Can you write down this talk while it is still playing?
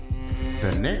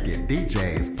The Naked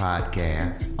DJs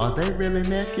podcast. Are they really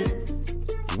naked?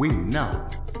 We know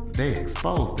they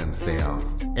expose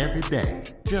themselves every day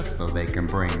just so they can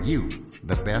bring you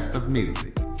the best of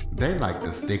music. They like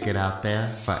to stick it out there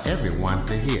for everyone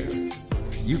to hear.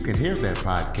 You can hear their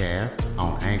podcast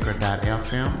on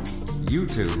Anchor.fm,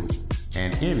 YouTube,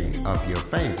 and any of your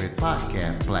favorite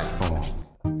podcast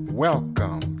platforms.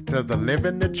 Welcome to the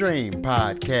Living the Dream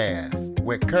podcast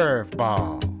with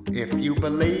Curveball. If you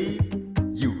believe,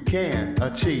 you can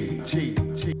achieve.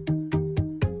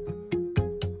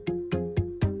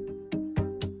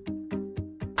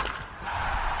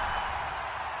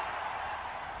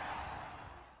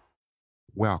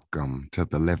 Welcome to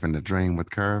the Living the Dream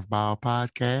with Curveball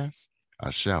podcast,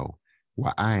 a show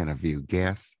where I interview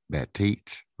guests that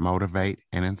teach, motivate,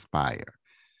 and inspire.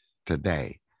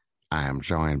 Today, I am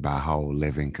joined by whole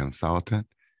living consultant,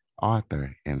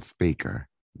 author, and speaker,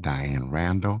 Diane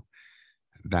Randall.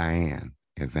 Diane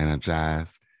is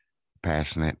energized,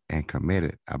 passionate, and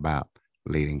committed about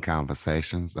leading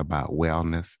conversations about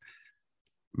wellness,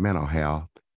 mental health,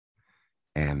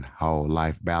 and whole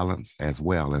life balance, as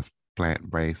well as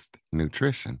plant-based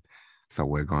nutrition. So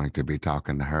we're going to be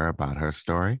talking to her about her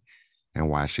story and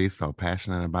why she's so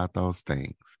passionate about those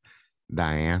things.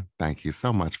 Diane, thank you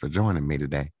so much for joining me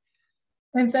today.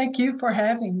 And thank you for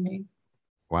having me.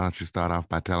 Why don't you start off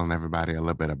by telling everybody a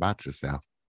little bit about yourself?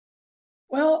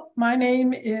 Well, my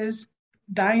name is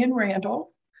Diane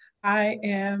Randall. I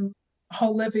am a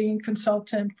whole living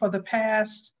consultant for the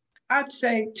past, I'd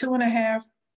say 2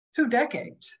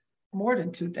 decades, more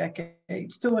than 2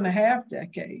 decades, 2.5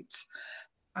 decades.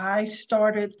 I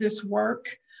started this work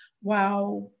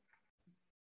while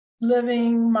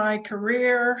living my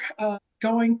career,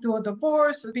 going through a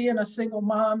divorce, being a single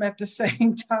mom at the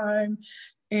same time,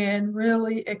 and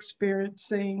really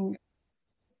experiencing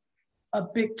a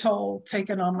big toll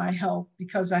taken on my health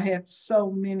because I had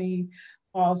so many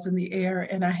balls in the air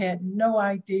and I had no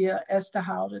idea as to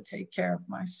how to take care of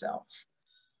myself.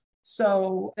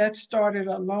 So that started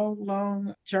a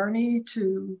long journey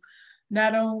to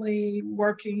not only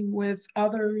working with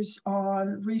others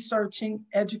on researching,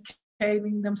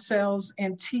 educating themselves,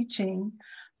 and teaching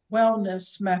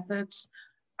wellness methods.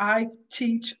 I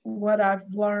teach what I've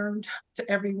learned to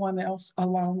everyone else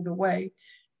along the way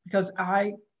because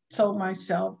I told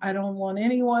myself I don't want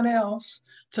anyone else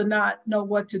to not know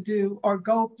what to do or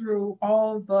go through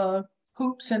all the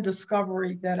hoops and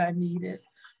discovery that I needed,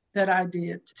 that I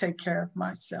did to take care of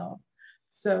myself.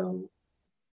 So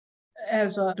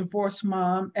as a divorced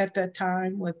mom at that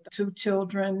time with 2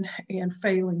 children and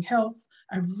failing health,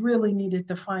 I really needed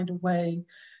to find a way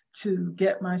to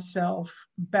get myself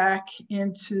back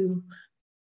into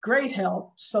great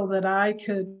health so that I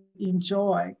could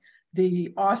enjoy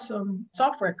the awesome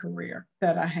software career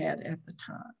that I had at the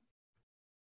time.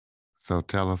 So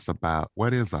tell us about,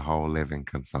 what is a whole living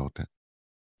consultant?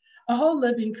 A whole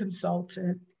living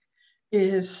consultant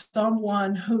is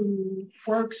someone who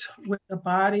works with the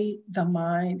body, the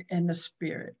mind, and the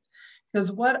spirit.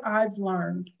 Because what I've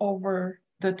learned over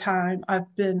the time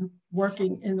I've been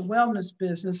working in the wellness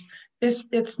business is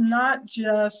it's not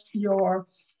just your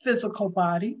physical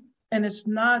body and it's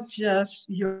not just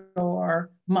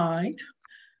your mind.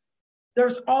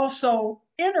 There's also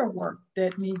inner work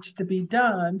that needs to be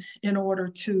done in order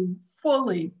to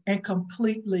fully and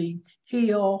completely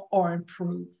heal or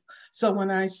improve. So when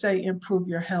I say improve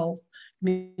your health,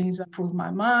 means I improve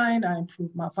my mind, I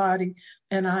improve my body,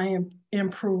 and I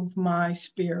improve my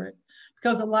spirit.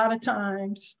 Because a lot of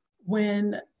times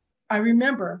I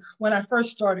remember when I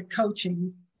first started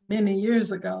coaching many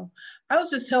years ago, I was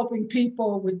just helping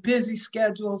people with busy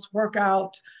schedules,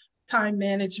 workout, time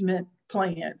management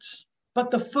plans.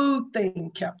 But the food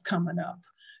thing kept coming up.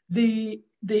 The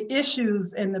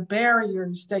issues and the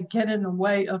barriers that get in the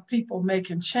way of people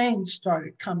making change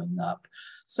started coming up.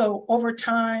 So over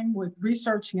time, with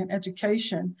researching and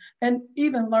education, and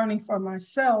even learning for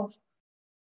myself,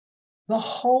 the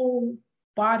whole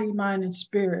body, mind, and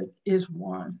spirit is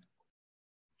one.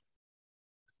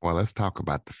 Well, let's talk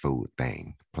about the food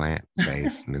thing,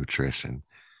 plant-based nutrition.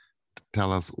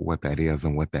 Tell us what that is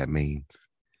and what that means.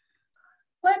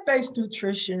 Plant-based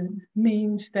nutrition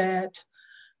means that,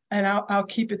 and I'll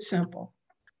keep it simple.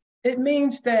 It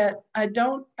means that I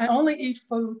only eat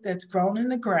food that's grown in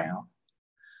the ground.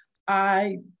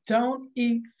 I don't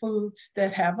eat foods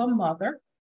that have a mother,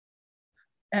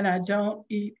 and I don't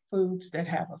eat foods that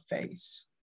have a face.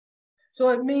 So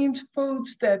it means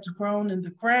foods that's grown in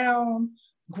the ground,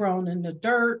 grown in the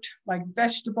dirt, like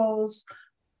vegetables,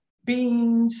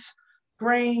 beans,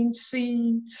 grains,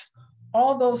 seeds,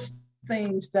 all those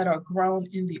things that are grown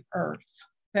in the earth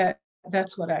that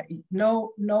That's what I eat.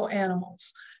 No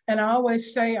animals. And I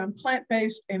always say I'm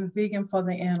plant-based and vegan for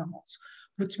the animals,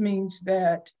 which means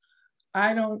that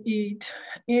I don't eat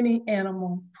any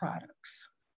animal products.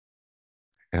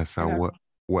 And so And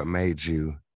what made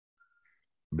you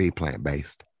be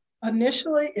plant-based?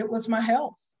 initially, it was my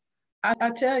health.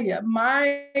 I tell you,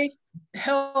 my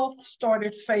health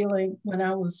started failing when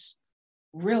I was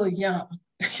really young.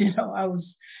 I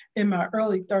was in my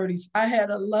early 30s. I had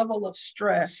a level of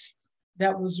stress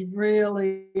that was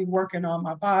really working on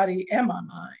my body and my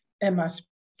mind and my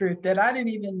spirit that I didn't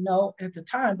even know at the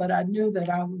time, but I knew that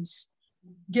I was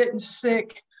getting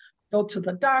sick, go to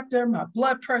the doctor. My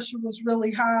blood pressure was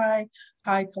really high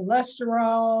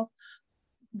cholesterol.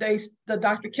 The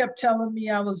doctor kept telling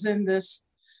me I was in this,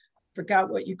 forgot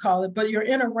what you call it, but you're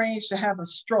in a range to have a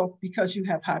stroke because you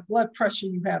have high blood pressure,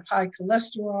 you have high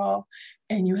cholesterol,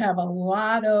 and you have a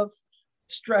lot of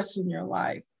stress in your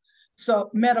life. So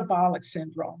metabolic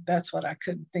syndrome, that's what I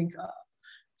couldn't think of.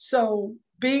 So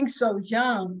being so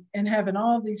young and having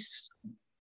all these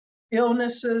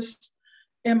illnesses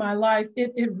in my life,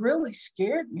 it really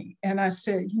scared me. And I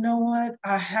said, you know what?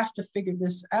 I have to figure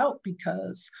this out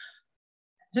because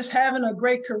just having a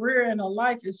great career and a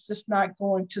life is just not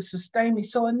going to sustain me.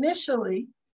 So initially,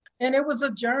 and it was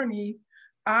a journey,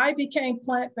 I became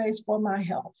plant-based for my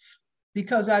health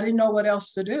because I didn't know what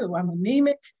else to do. I'm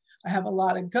anemic. I have a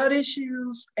lot of gut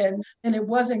issues, and it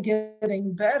wasn't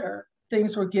getting better.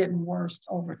 Things were getting worse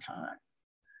over time.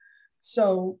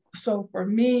 So for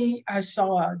me, I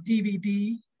saw a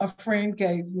DVD a friend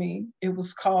gave me. It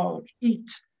was called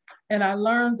Eat. And I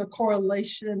learned the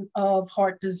correlation of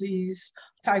heart disease,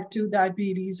 type 2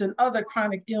 diabetes, and other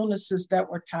chronic illnesses that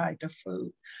were tied to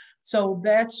food. So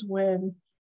that's when,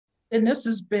 and this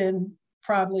has been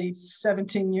probably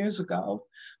 17 years ago,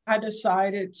 I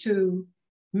decided to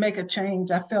make a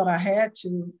change. I felt I had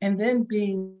to. And then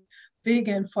being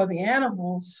vegan for the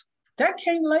animals, that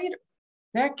came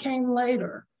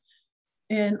later.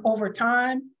 And over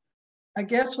time, I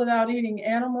guess without eating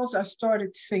animals, I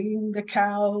started seeing the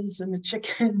cows and the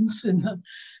chickens and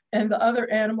the other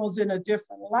animals in a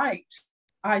different light.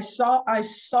 I saw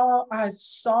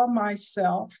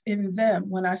myself in them.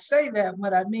 When I say that,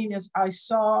 what I mean is I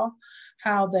saw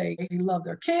how they love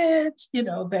their kids.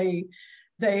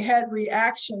 They had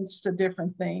reactions to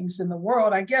different things in the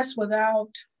world. I guess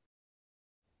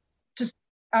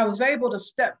I was able to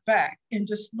step back and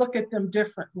just look at them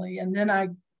differently. And then I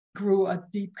grew a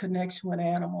deep connection with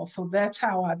animals. So that's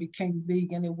how I became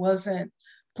vegan. It wasn't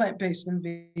plant-based and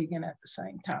vegan at the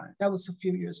same time. That was a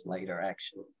few years later,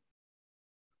 actually.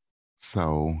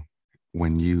 So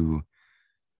when you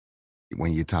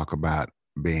talk about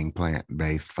being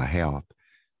plant-based for health,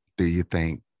 do you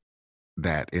think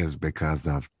that is because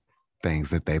of things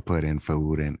that they put in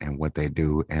food and what they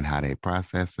do and how they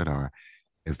process it, or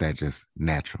is that just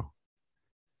natural?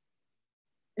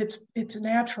 It's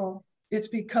natural. It's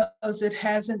because it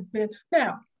hasn't been.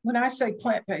 Now, when I say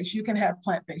plant-based, you can have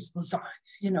plant-based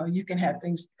lasagna. You can have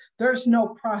things. There's no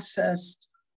processed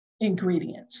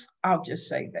ingredients. I'll just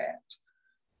say that.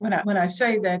 When I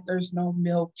say that, there's no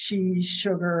milk, cheese,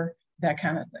 sugar, that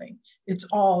kind of thing. It's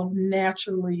all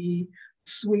naturally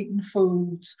sweetened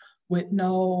foods with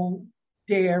no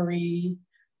dairy,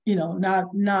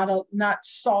 not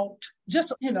salt,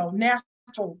 just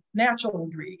natural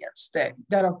ingredients that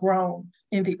are grown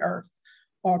in the earth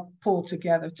or pulled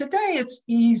together. Today, it's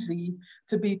easy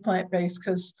to be plant-based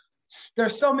because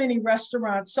there's so many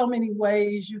restaurants, so many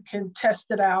ways you can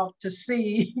test it out to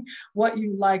see what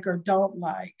you like or don't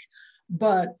like.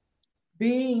 But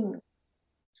being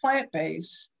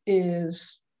plant-based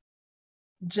is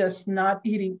just not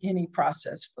eating any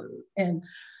processed food. And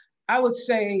I would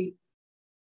say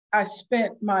I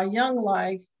spent my young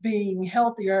life being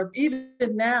healthier. Even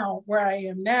now, where I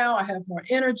am now, I have more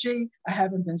energy. I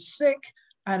haven't been sick.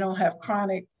 I don't have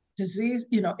chronic disease,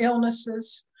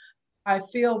 illnesses. I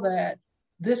feel that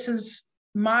this is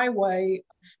my way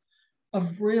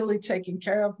of really taking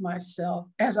care of myself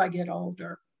as I get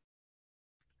older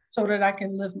so that I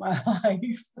can live my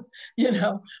life,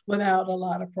 without a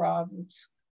lot of problems.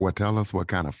 Well, tell us what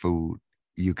kind of food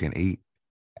you can eat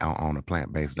on a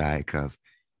plant-based diet, because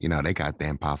they got the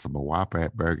Impossible Whopper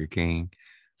at Burger King.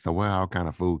 So what all kind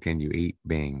of food can you eat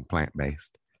being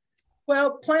plant-based?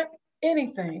 Well,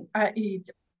 anything. I eat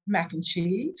mac and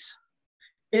cheese.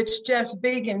 It's just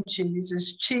vegan cheese.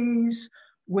 It's cheese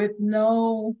with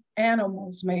no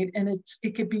animals made, and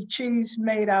it could be cheese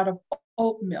made out of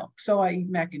oat milk. So I eat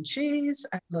mac and cheese,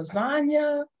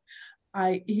 lasagna.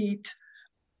 I eat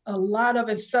a lot of,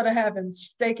 instead of having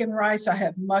steak and rice, I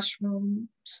have mushrooms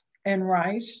and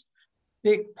rice,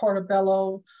 big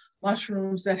portobello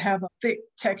mushrooms that have a thick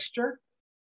texture.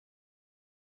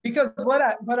 Because what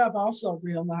I've also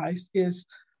realized is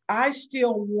I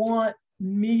still want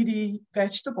meaty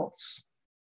vegetables.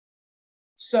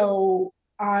 So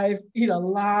I eat a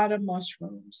lot of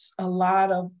mushrooms, a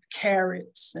lot of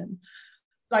carrots, and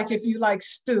like if you like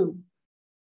stew,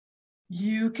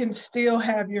 you can still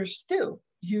have your stew.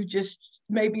 You just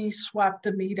maybe swap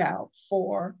the meat out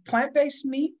for plant-based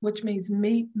meat, which means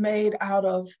meat made out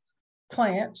of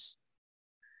plants,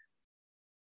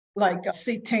 like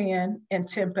seitan and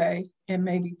tempeh and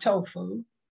maybe tofu.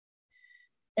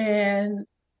 And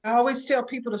I always tell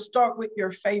people to start with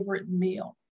your favorite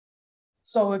meal.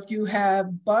 So if you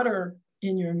have butter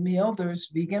in your meal, there's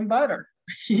vegan butter.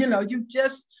 You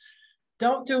just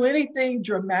don't do anything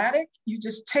dramatic. You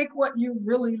just take what you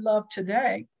really love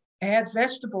today, add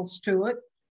vegetables to it,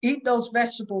 eat those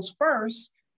vegetables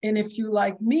first. And if you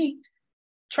like meat,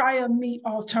 try a meat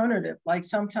alternative, like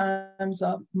sometimes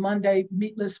a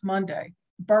meatless Monday,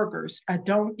 burgers. I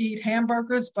don't eat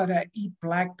hamburgers, but I eat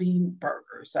black bean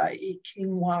burgers. I eat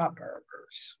quinoa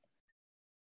burgers.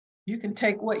 You can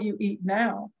take what you eat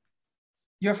now,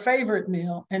 your favorite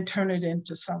meal, and turn it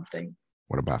into something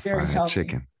What about very fried healthy.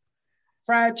 chicken?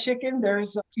 Fried chicken,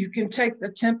 you can take the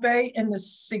tempeh and the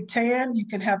seitan. You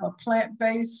can have a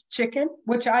plant-based chicken,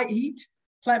 which I eat,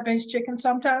 plant-based chicken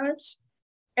sometimes.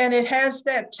 And it has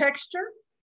that texture.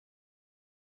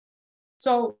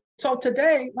 So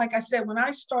today, like I said, when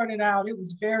I started out, it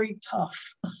was very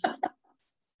tough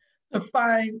to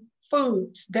find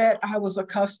foods that I was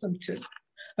accustomed to.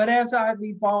 But as I've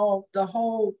evolved, the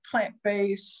whole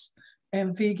plant-based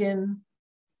and vegan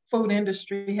food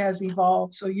industry has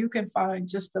evolved. So you can find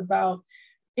just about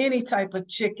any type of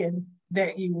chicken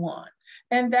that you want.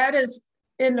 And that is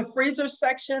in the freezer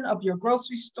section of your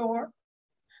grocery store.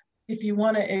 If you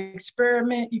want to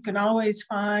experiment, you can always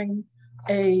find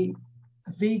a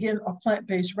vegan or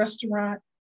plant-based restaurant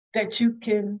that you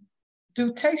can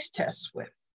do taste tests with.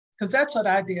 Because that's what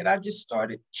I did. I just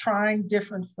started trying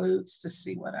different foods to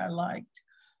see what I liked.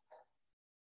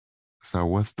 So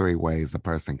what's 3 ways a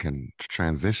person can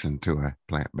transition to a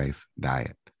plant-based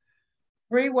diet?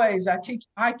 3 ways. I teach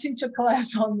a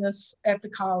class on this at the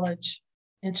college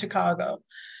in Chicago.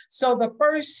 So the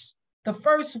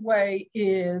first way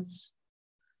is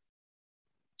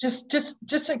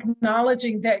just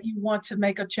acknowledging that you want to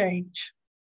make a change.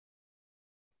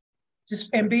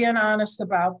 And being honest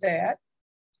about that.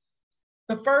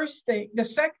 The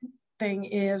second thing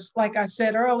is, like I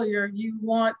said earlier, you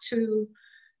want to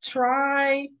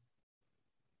try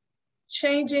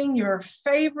changing your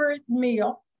favorite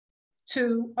meal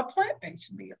to a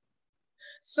plant-based meal.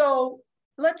 So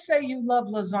let's say you love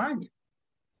lasagna,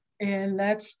 and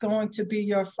that's going to be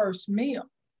your first meal.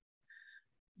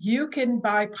 You can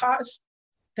buy pasta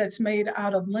that's made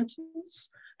out of lentils,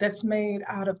 that's made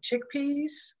out of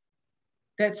chickpeas,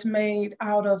 that's made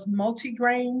out of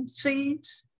multigrain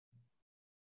seeds.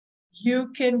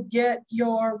 You can get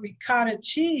your ricotta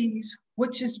cheese,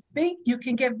 which is vegan. You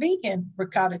can get vegan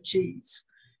ricotta cheese,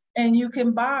 and you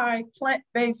can buy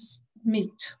plant-based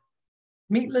meat.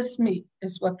 Meatless meat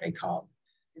is what they call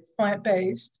it. It's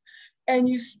plant-based, and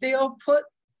you still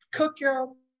cook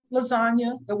your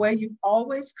lasagna the way you've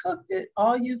always cooked it.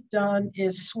 All you've done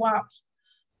is swap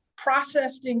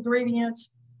processed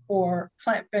ingredients for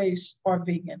plant-based or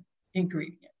vegan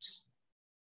ingredients.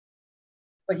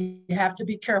 But you have to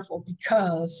be careful,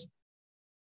 because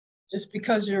just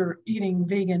because you're eating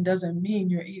vegan doesn't mean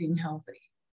you're eating healthy.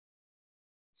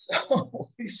 So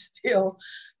you still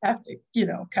have to,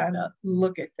 kind of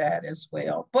look at that as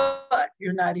well. But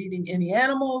you're not eating any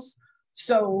animals.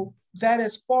 So that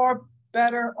is far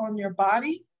better on your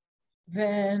body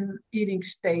than eating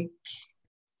steak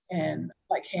and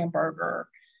like hamburger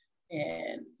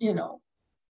and,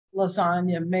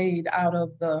 lasagna made out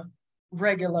of the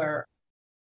regular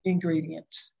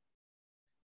ingredients.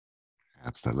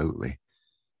 Absolutely.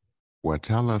 Well,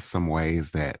 tell us some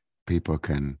ways that people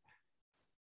can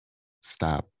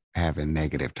stop having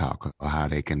negative talk, or how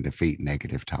they can defeat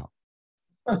negative talk.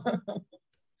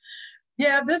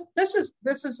 Yeah, this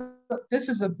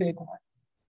is a big one.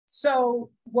 So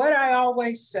what I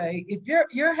always say, if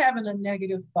you're having a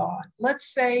negative thought,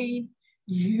 let's say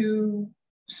you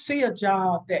see a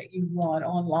job that you want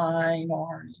online,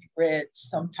 or you read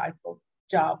some type of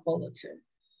job bulletin,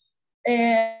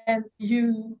 and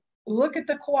you look at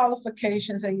the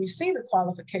qualifications and you see the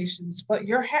qualifications, but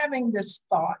you're having this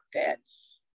thought that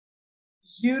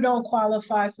you don't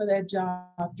qualify for that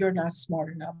job, you're not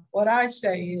smart enough. What I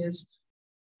say is,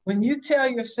 when you tell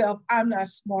yourself, I'm not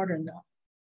smart enough,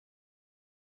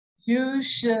 you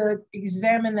should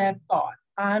examine that thought.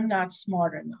 I'm not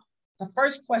smart enough. the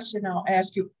first question I'll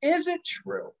ask you, is it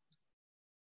true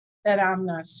that I'm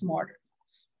not smart enough?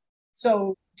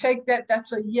 So take that,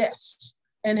 that's a yes.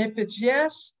 And if it's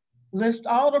yes, list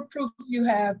all the proof you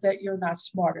have that you're not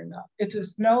smart enough. If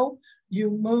it's no,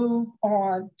 you move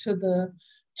on to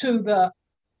the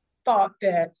thought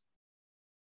that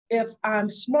if I'm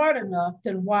smart enough,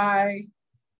 then why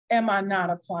am I not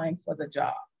applying for the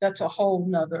job? That's a whole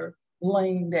nother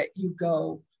lane that you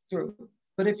go through.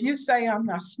 But if you say I'm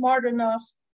not smart enough,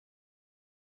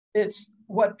 it's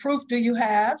what proof do you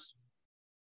have?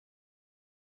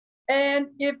 And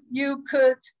if you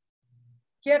could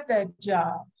get that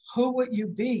job, who would you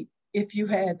be if you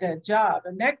had that job?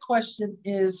 And that question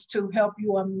is to help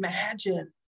you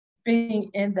imagine being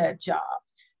in that job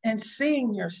and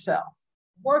seeing yourself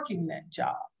working that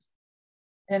job.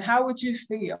 And how would you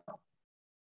feel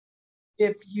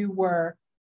if you were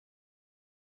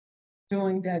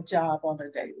doing that job on a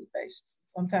daily basis?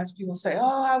 Sometimes people say,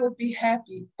 oh, I would be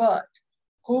happy, but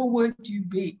who would you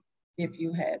be if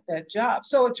you had that job?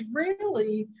 So it's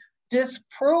really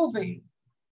disproving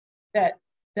that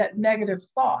negative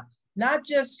thought, not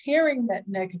just hearing that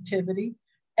negativity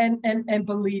and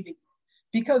believing.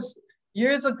 Because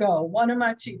years ago, one of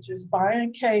my teachers,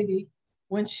 Byron Katie,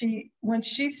 when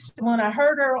I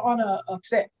heard her on a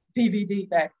DVD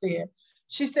back then,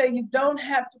 she said, you don't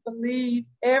have to believe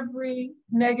every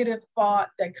negative thought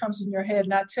that comes in your head.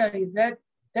 And I tell you,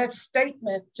 that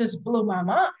statement just blew my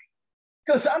mind,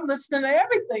 because I'm listening to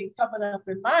everything coming up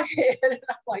in my head. And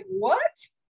I'm like, what?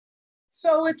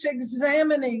 So it's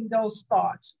examining those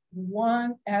thoughts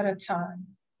one at a time.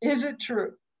 Is it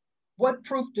true? What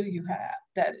proof do you have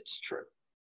that it's true?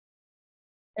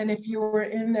 And if you were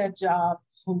in that job,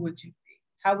 who would you be?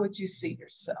 How would you see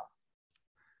yourself?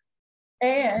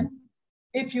 And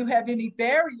if you have any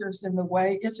barriers in the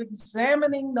way, it's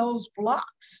examining those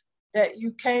blocks that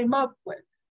you came up with.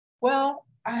 Well,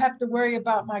 I have to worry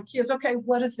about my kids. Okay,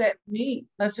 what does that mean?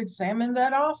 Let's examine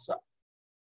that also.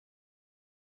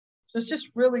 So it's just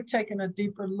really taking a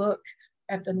deeper look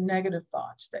at the negative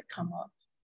thoughts that come up.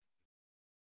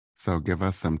 So give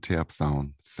us some tips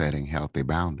on setting healthy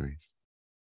boundaries.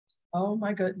 Oh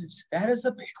my goodness, that is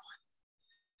a big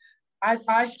one.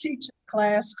 I teach a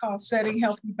class called Setting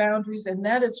Healthy Boundaries, and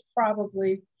that is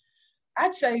probably,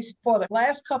 I'd say for the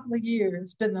last couple of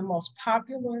years, been the most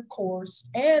popular course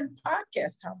and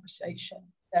podcast conversation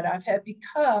that I've had,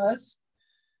 because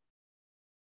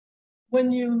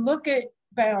when you look at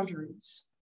boundaries,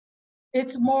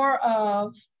 it's more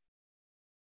of,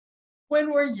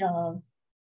 when we're young,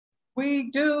 we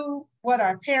do what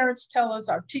our parents tell us,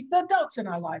 the adults in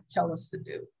our life tell us to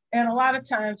do. And a lot of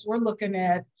times we're looking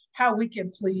at how we can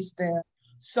please them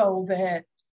so that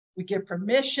we get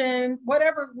permission,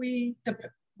 whatever we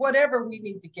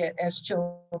need to get as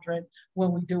children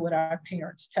when we do what our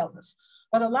parents tell us.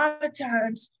 But a lot of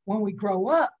times when we grow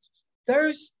up,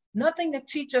 there's nothing to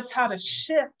teach us how to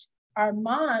shift our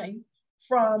mind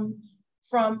from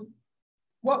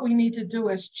what we need to do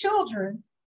as children,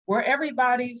 where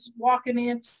everybody's walking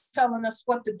in telling us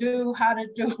what to do, how to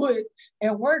do it,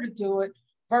 and where to do it,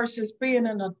 versus being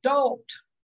an adult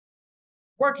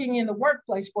working in the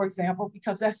workplace, for example,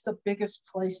 because that's the biggest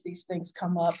place these things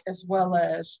come up, as well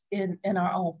as in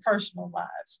our own personal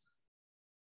lives.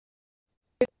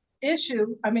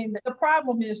 The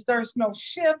problem is there's no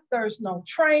shift, there's no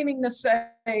training to say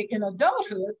in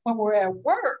adulthood when we're at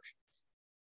work.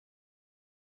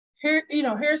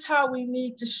 Here's how we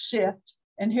need to shift,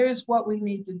 and here's what we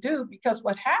need to do. Because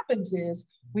what happens is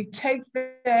we take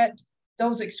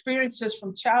those experiences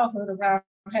from childhood around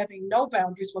having no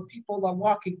boundaries, where people are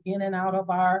walking in and out of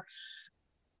our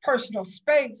personal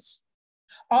space.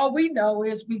 All we know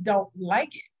is we don't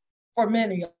like it, for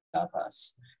many of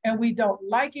us. And we don't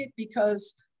like it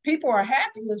because people are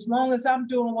happy as long as I'm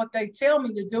doing what they tell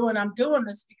me to do. And I'm doing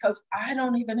this because I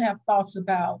don't even have thoughts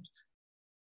about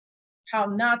how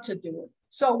not to do it.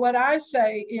 So what I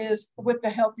say is, with the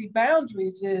healthy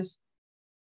boundaries, is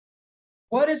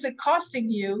what is it costing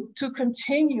you to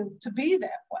continue to be that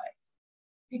way?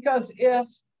 Because if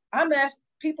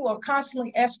people are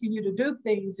constantly asking you to do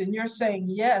things and you're saying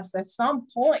yes, at some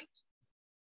point,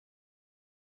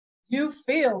 you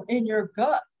feel in your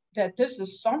gut that this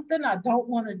is something I don't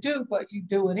want to do, but you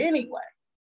do it anyway.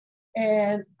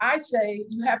 And I say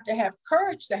you have to have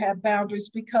courage to have boundaries,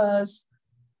 because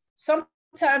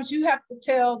sometimes you have to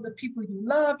tell the people you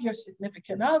love, your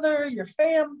significant other, your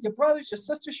family, your brothers, your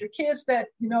sisters, your kids, that,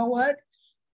 you know what,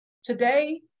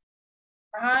 today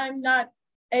I'm not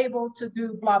able to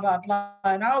do blah, blah, blah.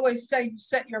 And I always say you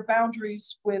set your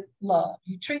boundaries with love.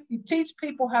 You teach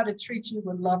people how to treat you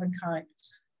with love and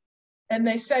kindness. And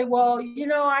they say, well,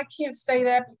 I can't say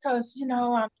that because,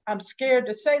 I'm scared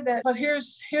to say that. But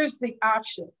here's the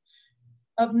option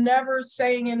of never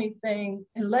saying anything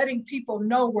and letting people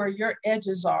know where your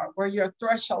edges are, where your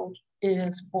threshold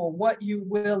is for what you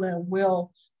will and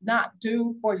will not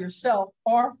do for yourself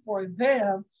or for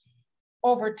them.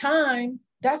 Over time,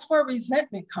 that's where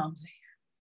resentment comes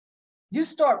in. You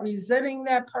start resenting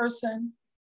that person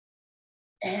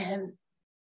and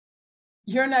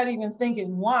you're not even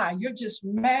thinking why. You're just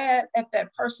mad at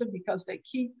that person because they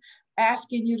keep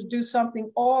asking you to do something,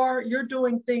 or you're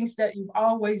doing things that you've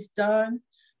always done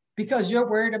because you're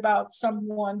worried about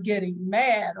someone getting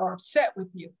mad or upset with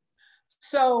you.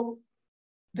 So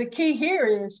the key here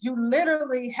is you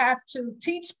literally have to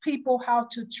teach people how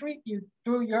to treat you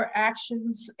through your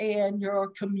actions and your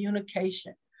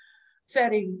communication,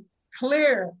 setting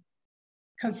clear,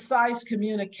 concise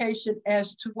communication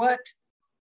as to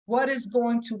what is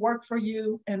going to work for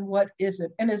you and what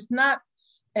isn't. And it's not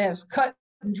as cut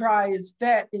and dry as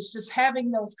that. It's just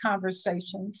having those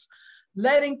conversations,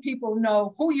 letting people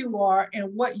know who you are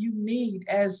and what you need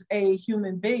as a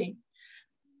human being,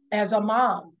 as a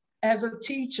mom, as a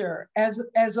teacher, as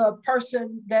a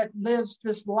person that lives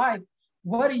this life.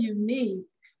 What do you need?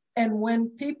 And when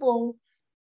people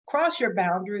cross your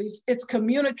boundaries, it's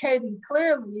communicating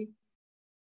clearly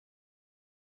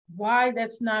why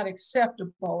that's not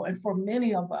acceptable. And for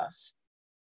many of us,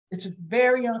 it's a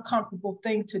very uncomfortable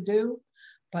thing to do.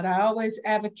 But I always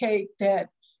advocate that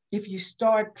if you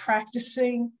start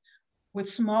practicing with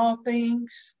small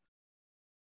things,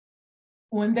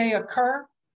 when they occur,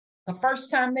 the first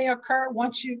time they occur,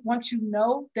 once you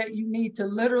know that you need to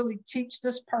literally teach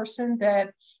this person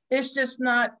that it's just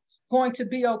not going to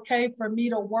be okay for me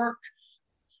to work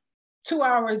 2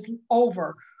 hours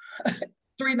over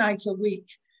 3 nights a week.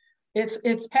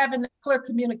 It's having clear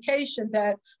communication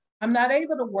that I'm not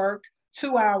able to work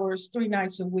 2 hours, 3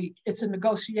 nights a week. It's a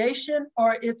negotiation,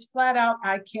 or it's flat out,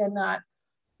 I cannot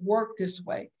work this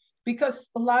way. Because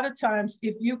a lot of times,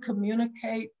 if you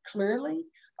communicate clearly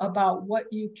about what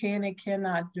you can and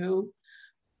cannot do,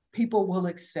 people will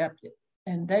accept it.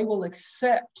 And they will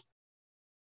accept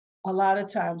a lot of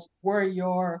times where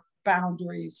your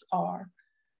boundaries are.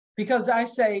 Because I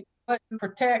say, but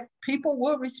protect, people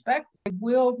will respect, they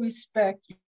will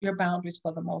respect your boundaries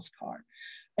for the most part.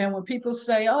 And when people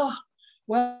say, oh,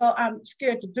 well, I'm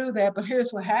scared to do that, but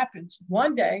here's what happens.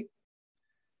 One day,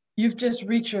 you've just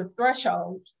reached your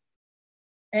threshold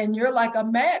and you're like a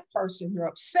mad person. You're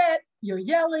upset, you're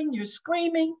yelling, you're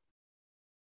screaming,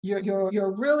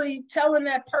 you're really telling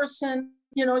that person,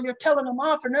 you're telling them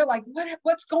off, and they're like,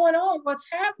 what's going on? What's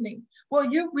happening? Well,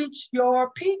 you reached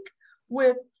your peak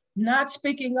with not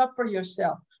speaking up for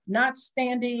yourself, not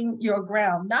standing your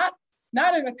ground, not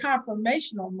in a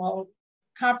confrontational mode.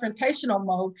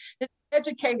 It's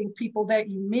educating people that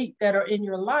you meet that are in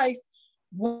your life.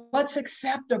 What's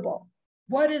acceptable?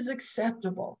 What is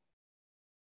acceptable?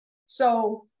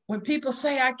 So when people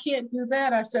say, I can't do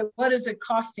that, I said, what is it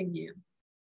costing you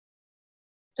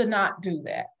to not do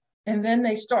that? And then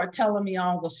they start telling me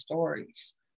all the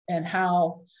stories and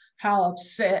how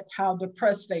upset, how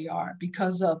depressed they are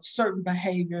because of certain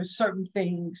behaviors, certain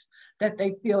things that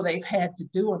they feel they've had to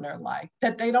do in their life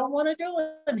that they don't want to do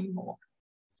anymore.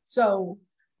 So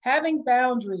having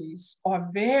boundaries are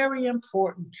very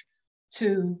important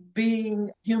to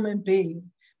being human being,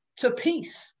 to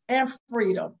peace and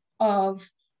freedom of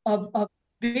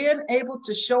being able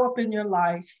to show up in your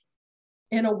life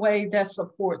in a way that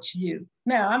supports you.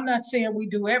 Now, I'm not saying we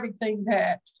do everything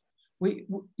that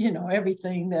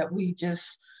everything that we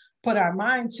just put our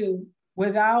mind to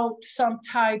without some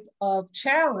type of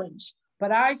challenge.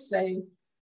 But I say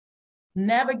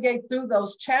navigate through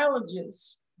those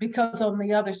challenges, because on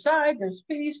the other side, there's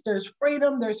peace, there's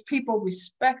freedom, there's people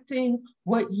respecting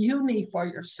what you need for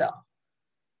yourself.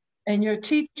 And you're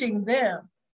teaching them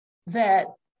that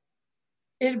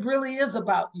it really is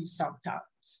about you sometimes.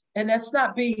 And that's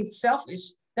not being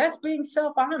selfish, that's being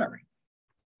self-honoring.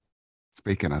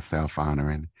 Speaking of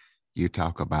self-honoring, you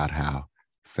talk about how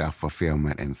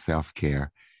self-fulfillment and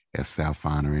self-care is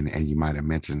self-honoring, and you might have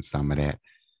mentioned some of that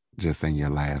just in your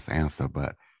last answer,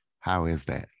 but how is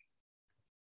that?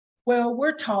 Well,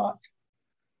 we're taught,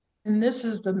 and this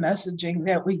is the messaging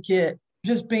that we get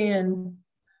just being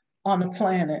on the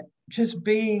planet, just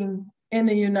being in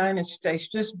the United States,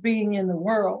 just being in the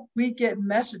world, we get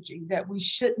messaging that we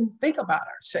shouldn't think about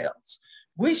ourselves.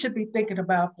 We should be thinking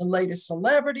about the latest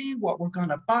celebrity, what we're going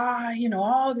to buy,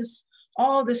 all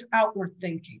this outward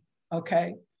thinking,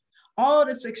 okay? All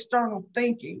this external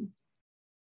thinking.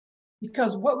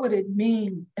 Because what would it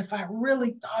mean if I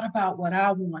really thought about what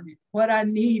I wanted, what I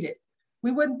needed,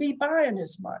 we wouldn't be buying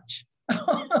as much.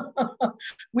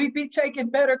 We'd be taking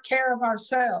better care of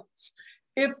ourselves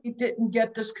if we didn't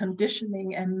get this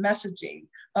conditioning and messaging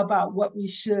about what we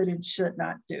should and should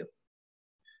not do.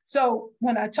 So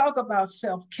when I talk about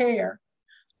self-care,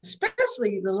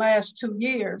 especially the last 2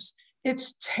 years,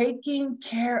 it's taking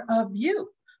care of you,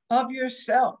 of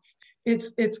yourself.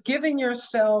 It's giving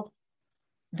yourself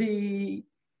the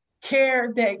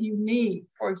care that you need.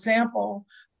 For example,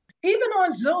 even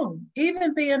on Zoom,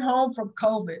 even being home from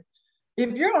COVID,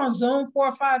 if you're on Zoom 4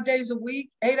 or 5 days a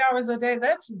week, 8 hours a day,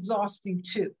 that's exhausting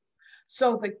too.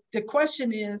 So the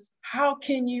question is, how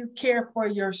can you care for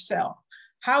yourself?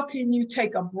 How can you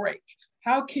take a break?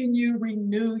 How can you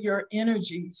renew your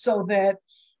energy so that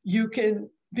you can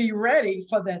be ready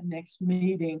for that next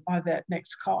meeting or that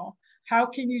next call? How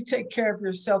can you take care of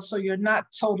yourself so you're not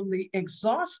totally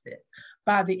exhausted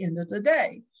by the end of the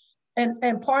day?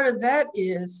 And part of that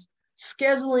is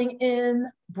scheduling in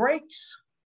breaks.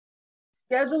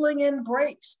 Scheduling in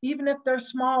breaks, even if they're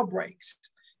small breaks.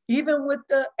 Even with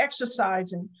the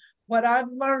exercising, what I've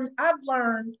learned,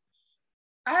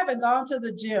 I haven't gone to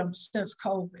the gym since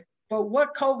COVID, but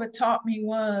what COVID taught me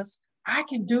was I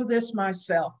can do this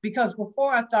myself, because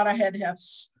before I thought I had to have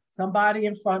somebody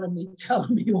in front of me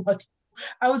telling me what to do.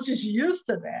 I was just used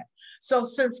to that. So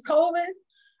since COVID,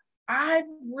 I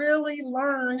really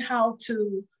learned how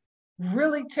to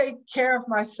really take care of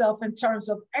myself in terms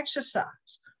of exercise.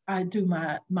 I do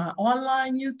my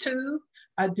online YouTube.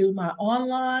 I do my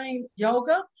online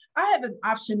yoga. I have an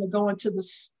option to go into the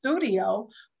studio,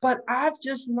 but I've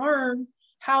just learned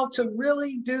how to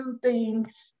really do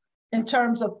things in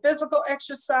terms of physical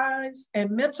exercise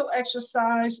and mental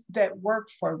exercise that work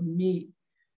for me.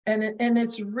 And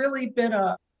it's really been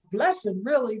a blessing,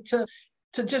 really, to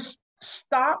just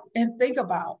stop and think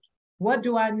about, what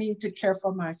do I need to care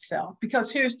for myself?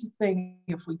 Because here's the thing,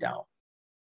 if we don't,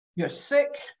 you're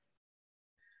sick,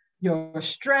 you're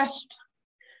stressed,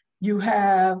 you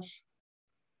have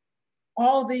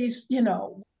all these,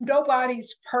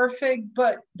 nobody's perfect,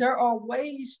 but there are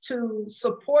ways to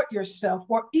support yourself.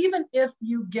 Or even if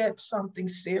you get something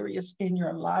serious in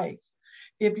your life,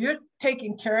 if you're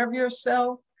taking care of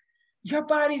yourself, your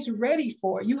body's ready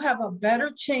for it. You have a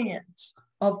better chance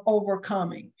of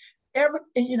overcoming.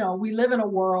 We live in a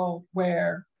world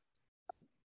where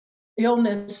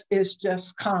illness is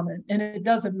just common, and it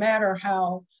doesn't matter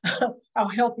how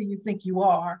healthy you think you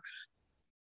are,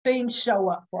 things show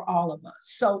up for all of us.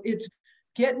 So it's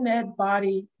getting that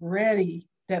body ready,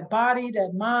 that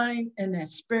mind, and that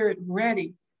spirit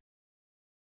ready,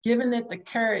 giving it the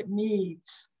care it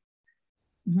needs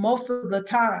most of the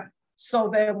time, so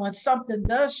that when something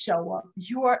does show up,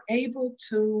 you are able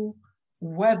to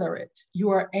weather it. You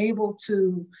are able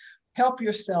to help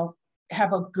yourself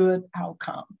have a good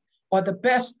outcome, or the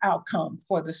best outcome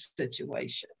for the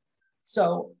situation.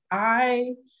 So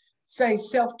I say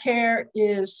self-care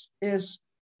is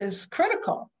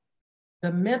critical.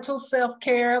 The mental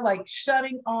self-care, like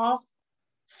shutting off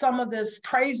some of this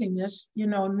craziness.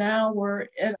 Now we're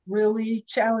at a really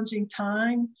challenging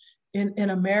time in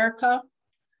America.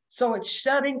 So it's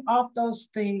shutting off those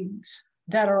things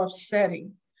that are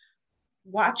upsetting.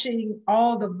 Watching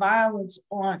all the violence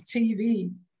on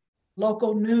TV,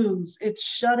 local news, it's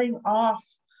shutting off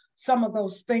some of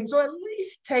those things, or at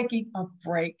least taking a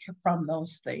break from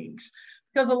those things.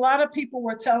 Because a lot of people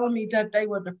were telling me that they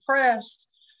were depressed.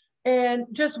 And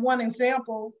just one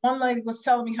example, one lady was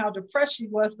telling me how depressed she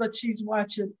was, but she's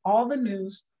watching all the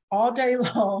news all day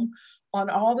long on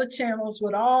all the channels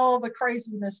with all the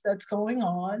craziness that's going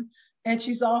on. And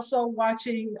she's also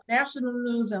watching national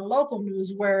news and local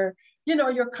news where,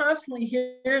 you're constantly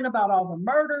hearing about all the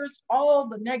murders, all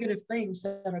the negative things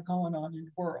that are going on in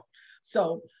the world.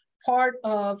 So part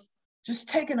of just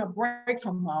taking a break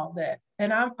from all that,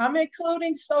 and I'm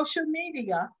including social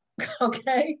media,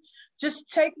 okay? Just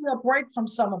taking a break from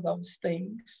some of those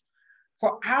things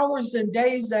for hours and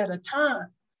days at a time,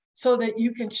 so that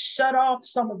you can shut off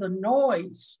some of the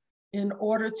noise in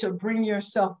order to bring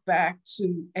yourself back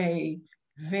to a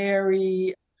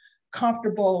very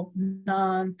comfortable,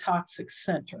 non-toxic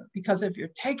center. Because if you're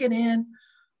taking in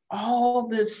all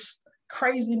this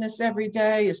craziness every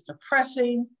day, it's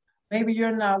depressing. Maybe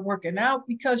you're not working out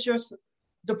because you're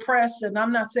depressed. And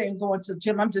I'm not saying going to the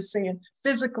gym, I'm just saying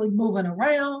physically moving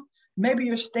around. Maybe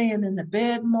you're staying in the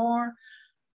bed more.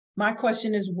 My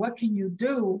question is, what can you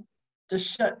do to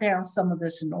shut down some of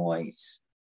this noise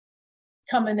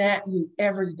coming at you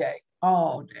every day,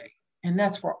 all day? And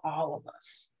that's for all of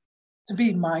us to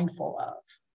be mindful of.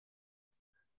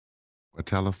 Well,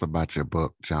 tell us about your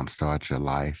book, Jumpstart Your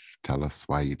Life. Tell us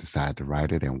why you decided to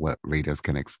write it and what readers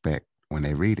can expect when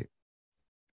they read it.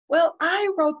 Well, I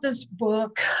wrote this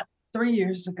book 3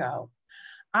 years ago.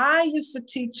 I used to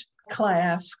teach a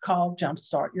class called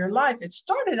Jumpstart Your Life. It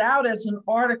started out as an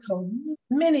article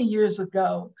many years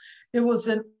ago. It was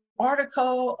an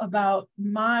article about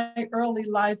my early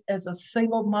life as a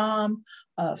single mom,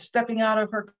 stepping out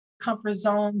of her comfort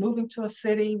zone, moving to a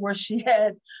city where she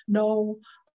had no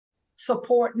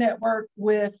support network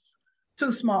with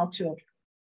two small children.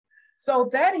 So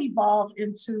that evolved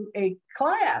into a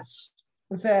class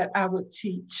that I would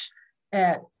teach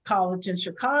at college in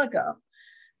Chicago.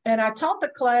 And I taught the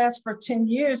class for 10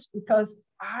 years because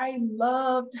I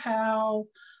loved how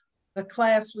the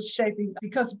class was shaping,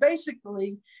 because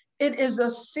basically it is a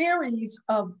series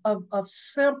of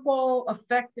simple,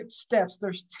 effective steps.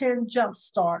 There's 10 jump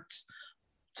starts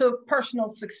to personal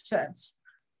success.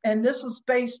 And this was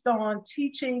based on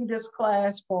teaching this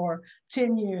class for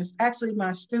 10 years. Actually,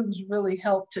 my students really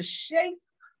helped to shape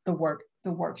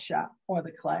the workshop or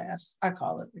the class. I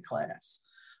call it the class.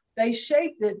 They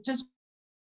shaped it just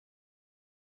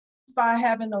by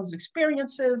having those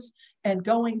experiences and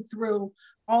going through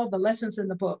all the lessons in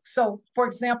the book. So, for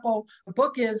example, the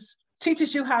book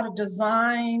teaches you how to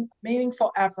design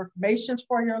meaningful affirmations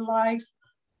for your life.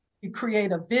 You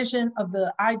create a vision of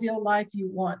the ideal life you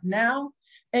want now,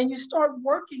 and you start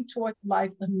working toward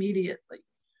life immediately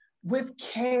with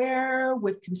care,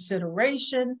 with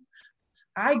consideration.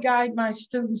 I guide my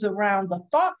students around the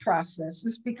thought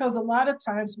processes because a lot of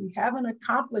times we haven't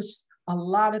accomplished a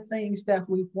lot of things that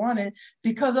we wanted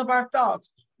because of our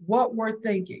thoughts, what we're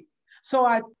thinking. So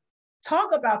I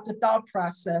talk about the thought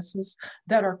processes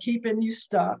that are keeping you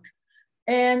stuck.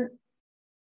 And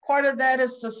part of that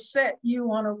is to set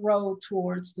you on a road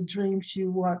towards the dreams you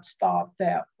once thought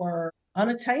that were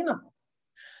unattainable.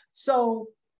 So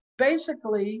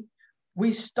basically,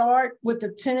 we start with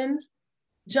the 10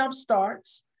 jump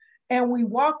starts and we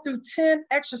walk through 10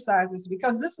 exercises,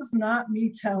 because this is not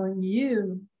me telling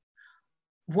you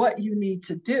what you need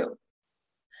to do.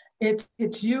 It's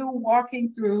you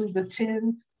walking through the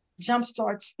 10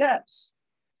 jumpstart steps,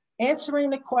 answering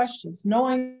the questions,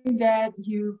 knowing that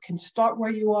you can start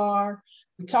where you are.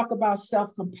 We talk about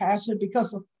self-compassion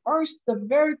because the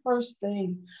very first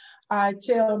thing I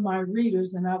tell my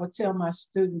readers and I would tell my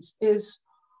students is,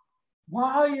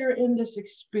 while you're in this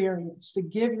experience, to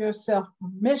give yourself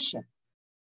permission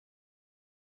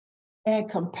and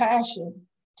compassion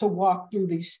to walk through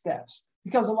these steps.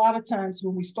 Because a lot of times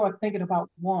when we start thinking about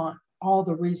all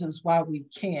the reasons why we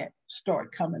can't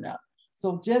start coming up.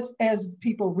 So just as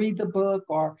people read the book,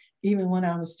 or even when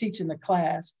I was teaching the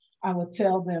class, I would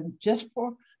tell them, just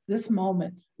for this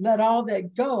moment, let all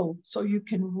that go so you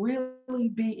can really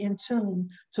be in tune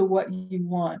to what you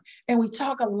want. And we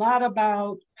talk a lot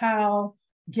about how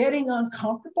getting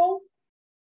uncomfortable,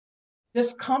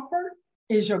 discomfort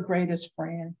is your greatest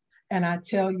friend. And I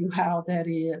tell you how that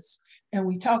is. And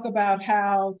we talk about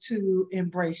how to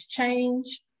embrace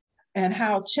change, and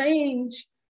how change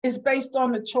is based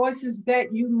on the choices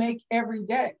that you make every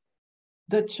day.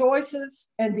 The choices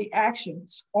and the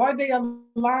actions, are they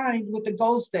aligned with the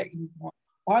goals that you want?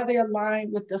 Are they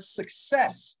aligned with the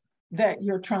success that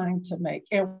you're trying to make?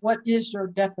 And what is your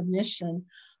definition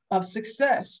of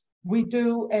success? We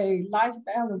do a life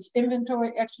balance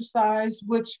inventory exercise,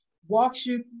 which walks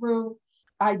you through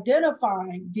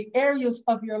identifying the areas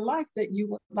of your life that you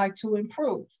would like to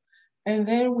improve. And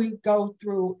then we go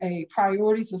through a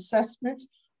priorities assessment.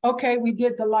 Okay, we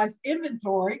did the life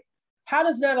inventory. How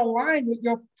does that align with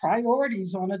your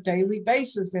priorities on a daily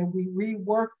basis? And we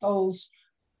rework those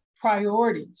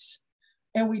priorities.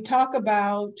 And we talk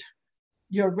about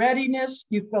your readiness.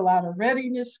 You fill out a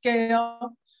readiness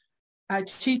scale. I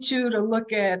teach you to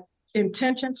look at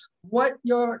intentions, what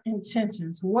you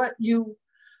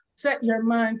set your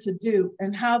mind to do,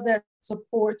 and how that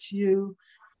supports you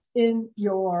in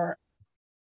your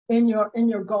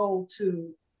goal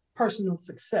to personal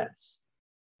success.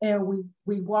 And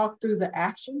we walk through the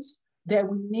actions that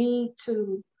we need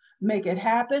to make it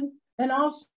happen. And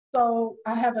also,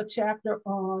 I have a chapter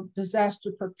on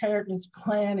disaster preparedness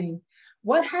planning.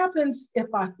 What happens if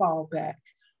I fall back?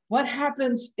 What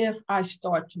happens if I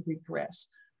start to regress?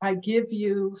 I give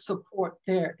you support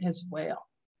there as well.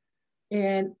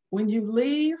 And when you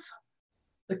leave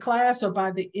the class, or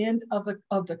by the end of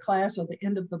the class or the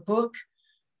end of the book,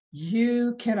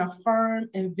 you can affirm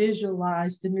and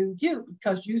visualize the new you,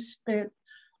 because you spent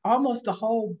almost the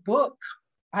whole book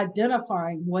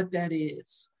identifying what that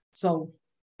is. So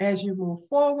as you move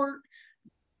forward,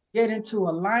 get into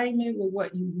alignment with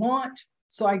what you want.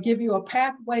 So I give you a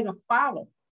pathway to follow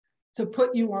to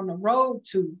put you on the road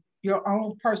to your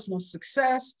own personal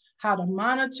success, how to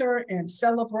monitor and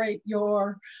celebrate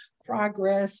your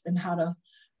progress and how to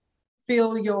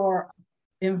fill your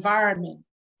environment,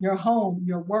 your home,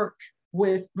 your work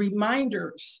with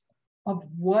reminders of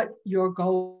what your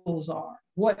goals are,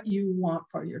 what you want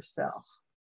for yourself.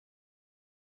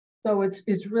 So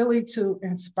it's really to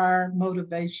inspire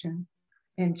motivation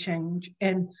and change,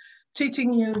 and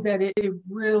teaching you that it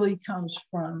really comes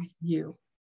from you.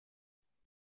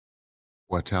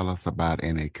 Well, tell us about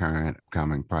any current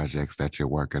upcoming projects that you're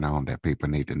working on that people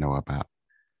need to know about.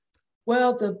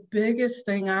 Well, the biggest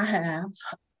thing I have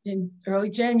in early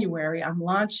January, I'm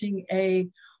launching a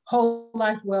whole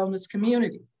life wellness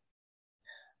community.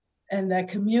 And that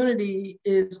community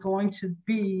is going to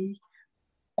be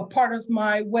a part of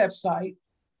my website,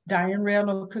 Diane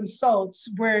Randall Consults,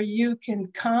 where you can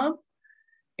come,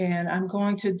 and I'm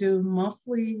going to do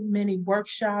monthly mini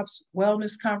workshops,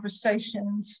 wellness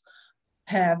conversations,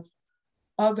 have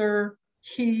other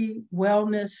key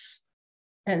wellness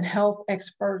and health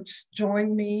experts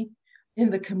join me in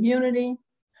the community.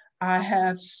 I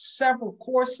have several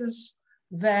courses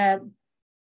that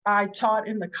I taught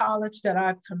in the college that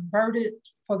I've converted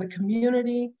for the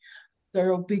community.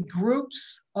 There will be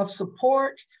groups of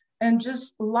support and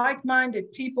just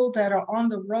like-minded people that are on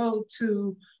the road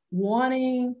to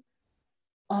wanting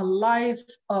a life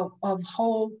of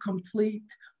whole, complete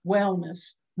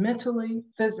wellness, mentally,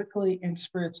 physically, and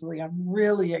spiritually. I'm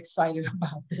really excited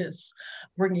about this,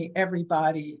 bringing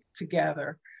everybody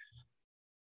together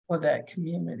for that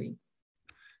community.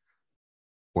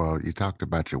 Well, you talked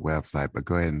about your website, but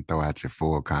go ahead and throw out your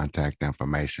full contact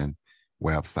information,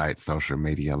 website, social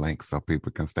media links so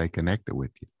people can stay connected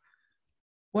with you.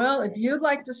 Well, if you'd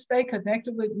like to stay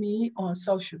connected with me on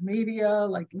social media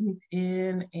like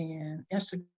LinkedIn and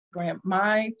Instagram,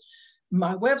 my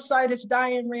website is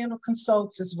Diane Randall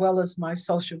Consults, as well as my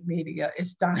social media.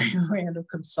 It's Diane Randall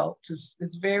Consults.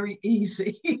 It's very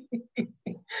easy.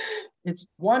 It's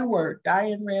one word,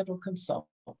 Diane Randall Consults.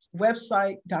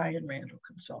 Website, Diane Randall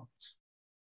Consults.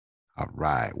 All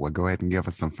right. Well, go ahead and give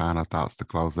us some final thoughts to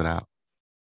close it out.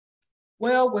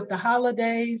 Well, with the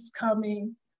holidays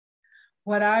coming,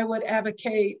 what I would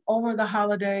advocate over the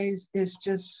holidays is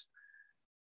just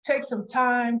take some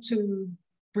time to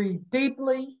breathe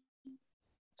deeply,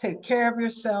 take care of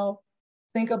yourself,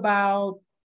 think about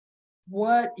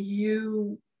what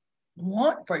you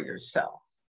want for yourself.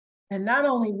 And not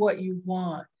only what you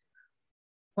want,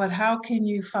 but how can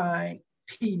you find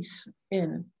peace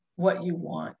in what you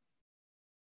want?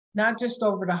 Not just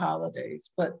over the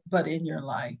holidays, but in your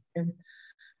life, and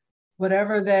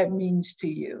whatever that means to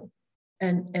you,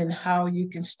 and how you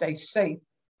can stay safe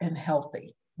and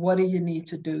healthy. What do you need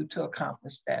to do to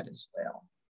accomplish that as well?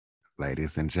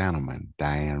 Ladies and gentlemen,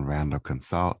 Diane Randall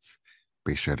Consults.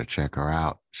 Be sure to check her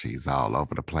out. She's all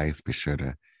over the place. Be sure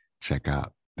to check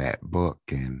out that book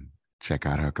and check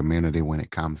out her community when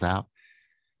it comes out.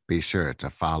 Be sure to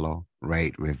follow,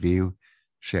 rate, review,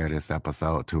 share this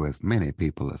episode to as many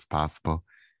people as possible,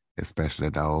 especially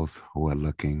those who are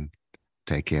looking to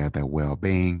take care of their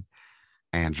well-being.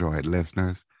 Android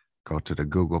listeners, go to the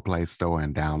Google Play Store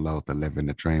and download the Living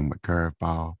the Dream with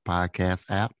Curveball podcast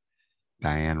app.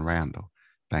 Diane Randall,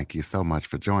 thank you so much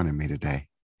for joining me today.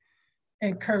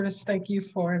 And Curtis, thank you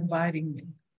for inviting me.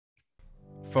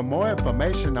 For more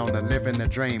information on the Living the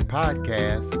Dream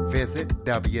podcast, visit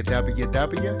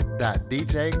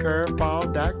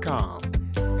www.djcurveball.com.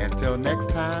 Until next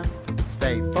time,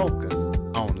 stay focused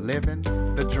on living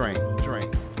the dream.